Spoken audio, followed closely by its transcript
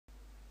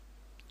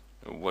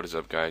What is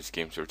up, guys?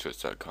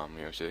 GameSources.com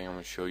here. Today I'm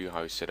going to show you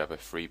how you set up a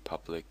free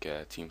public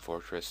Team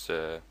Fortress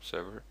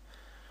server.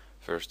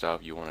 First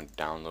off, you want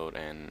to download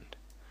and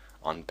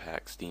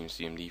unpack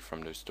SteamCMD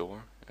from the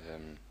store.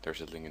 There's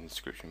a link in the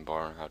description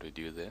bar on how to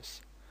do this.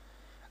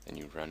 Then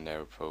you run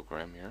their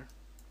program here.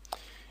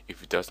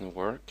 If it doesn't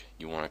work,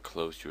 you want to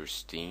close your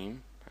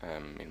Steam.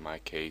 In my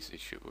case, it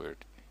should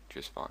work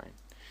just fine.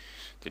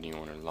 Then you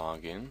want to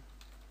log in,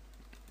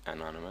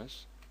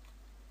 anonymous.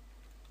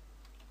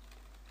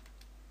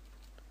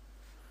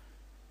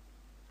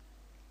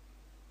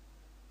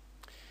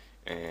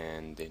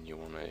 And then you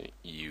want to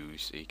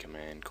use a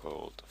command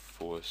called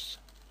force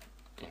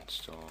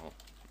install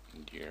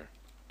here,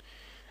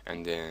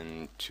 and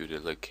then to the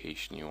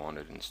location you want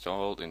it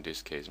installed. In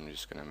this case, I'm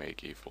just gonna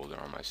make a folder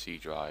on my C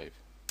drive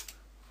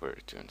for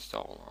it to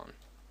install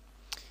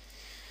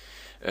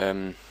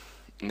on.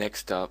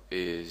 Next up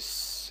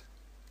is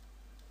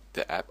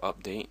the app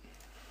update,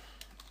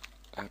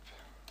 and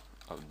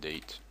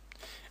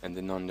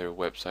then on their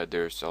website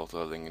there's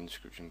also a link in the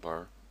description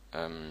bar.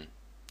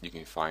 You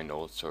can find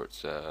all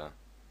sorts of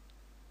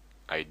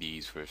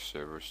IDs for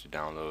servers to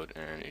download,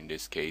 and in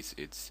this case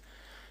it's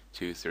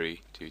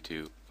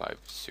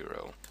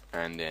 232250,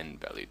 and then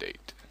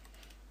validate.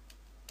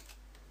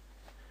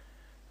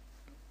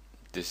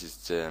 This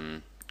is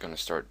gonna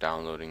start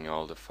downloading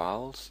all the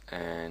files,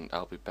 and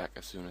I'll be back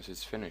as soon as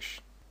it's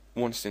finished.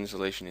 Once the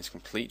installation is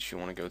complete, you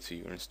want to go to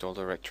your install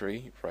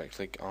directory, right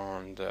click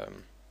on the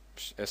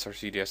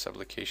srcds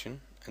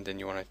application, and then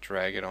you want to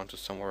drag it onto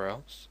somewhere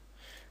else.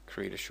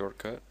 Create a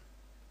shortcut.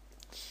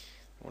 I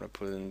want to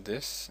put in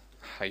this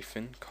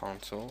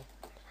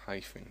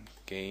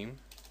 -console-game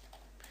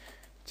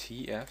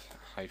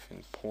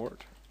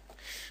tf-port,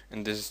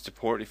 and this is the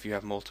port. If you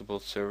have multiple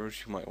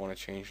servers, you might want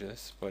to change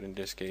this, but in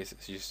this case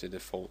it's just the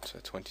default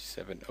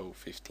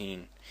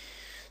 27015.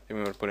 Then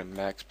we want to put in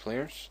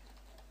maxplayers.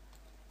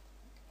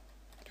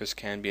 This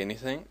can be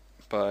anything,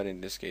 but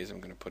in this case I'm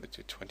going to put it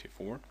to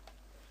 24.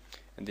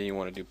 And then you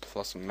want to do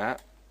plus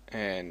map,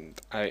 and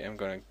I am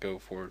going to go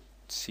for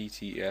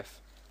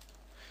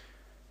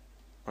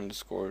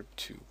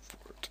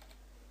CTF_2fort.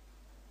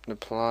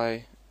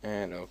 Apply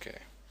and OK.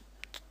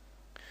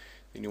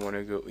 Then you want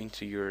to go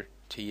into your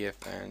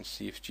TF and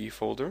CFG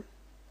folder.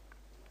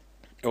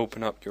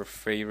 Open up your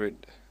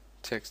favorite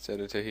text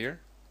editor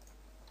here.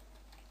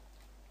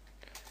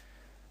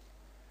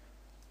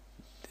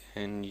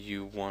 Then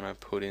you want to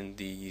put in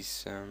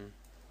these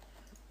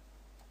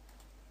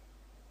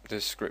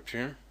this script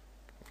here.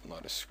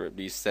 Not a script,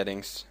 these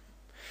settings.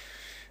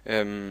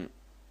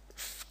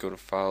 Go to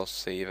File,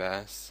 Save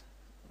As,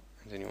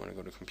 and then you want to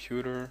go to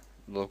Computer,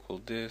 Local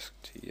Disk,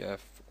 TF,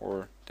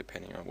 or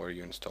depending on where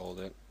you installed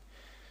it,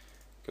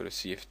 go to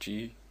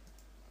CFG,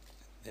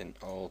 then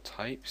all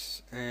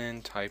types,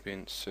 and type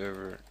in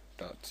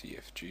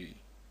server.cfg.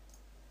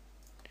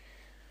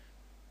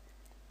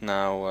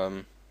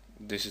 Now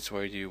this is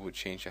where you would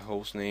change the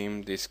host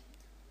name.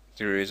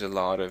 There is a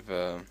lot of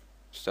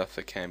stuff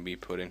that can be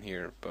put in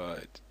here,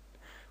 but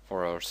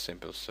for our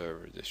simple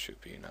server this should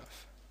be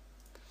enough.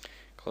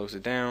 Close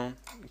it down,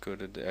 go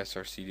to the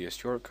srcds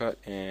shortcut,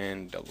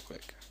 and double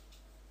click.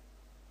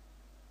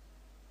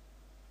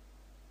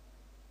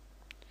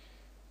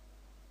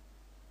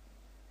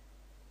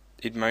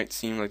 It might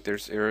seem like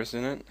there's errors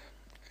in it,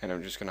 and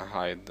I'm just going to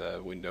hide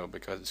the window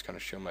because it's going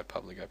to show my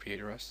public IP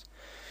address.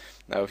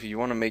 Now if you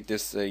want to make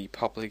this a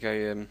public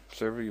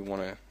server, you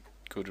want to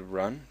go to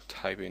run,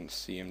 type in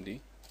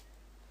CMD,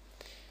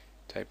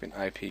 type in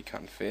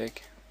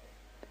ipconfig,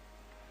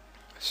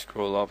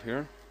 scroll up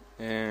here,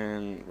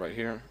 and right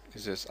here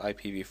is this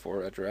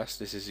IPv4 address.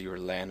 This is your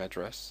LAN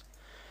address.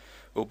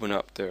 Open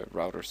up the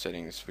router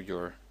settings for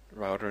your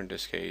router. In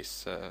this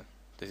case,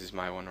 this is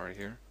my one right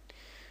here.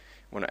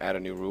 Want to add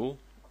a new rule.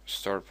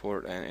 Start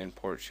port and end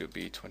port should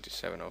be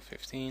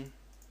 27015.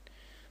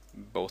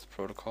 Both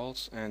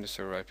protocols, and the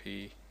server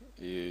IP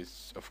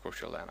is of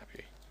course your LAN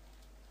IP.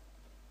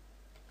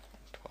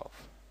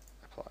 12.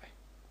 Apply.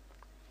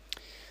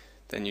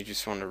 Then you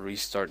just want to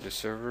restart the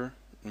server.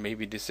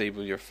 Maybe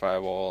disable your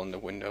firewall on the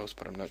Windows,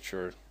 but I'm not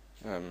sure.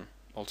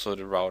 Also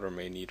the router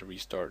may need a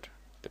restart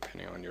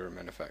depending on your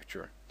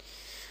manufacturer.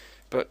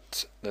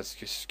 But let's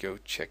just go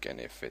check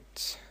and if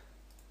it's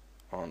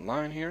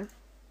online here.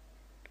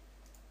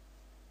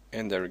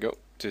 And there we go.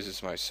 This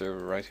is my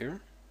server right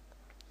here.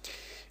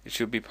 It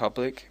should be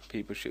public.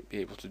 People should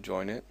be able to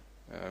join it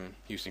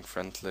using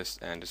friend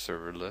list and the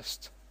server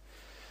list.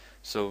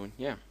 So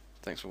yeah,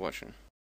 thanks for watching.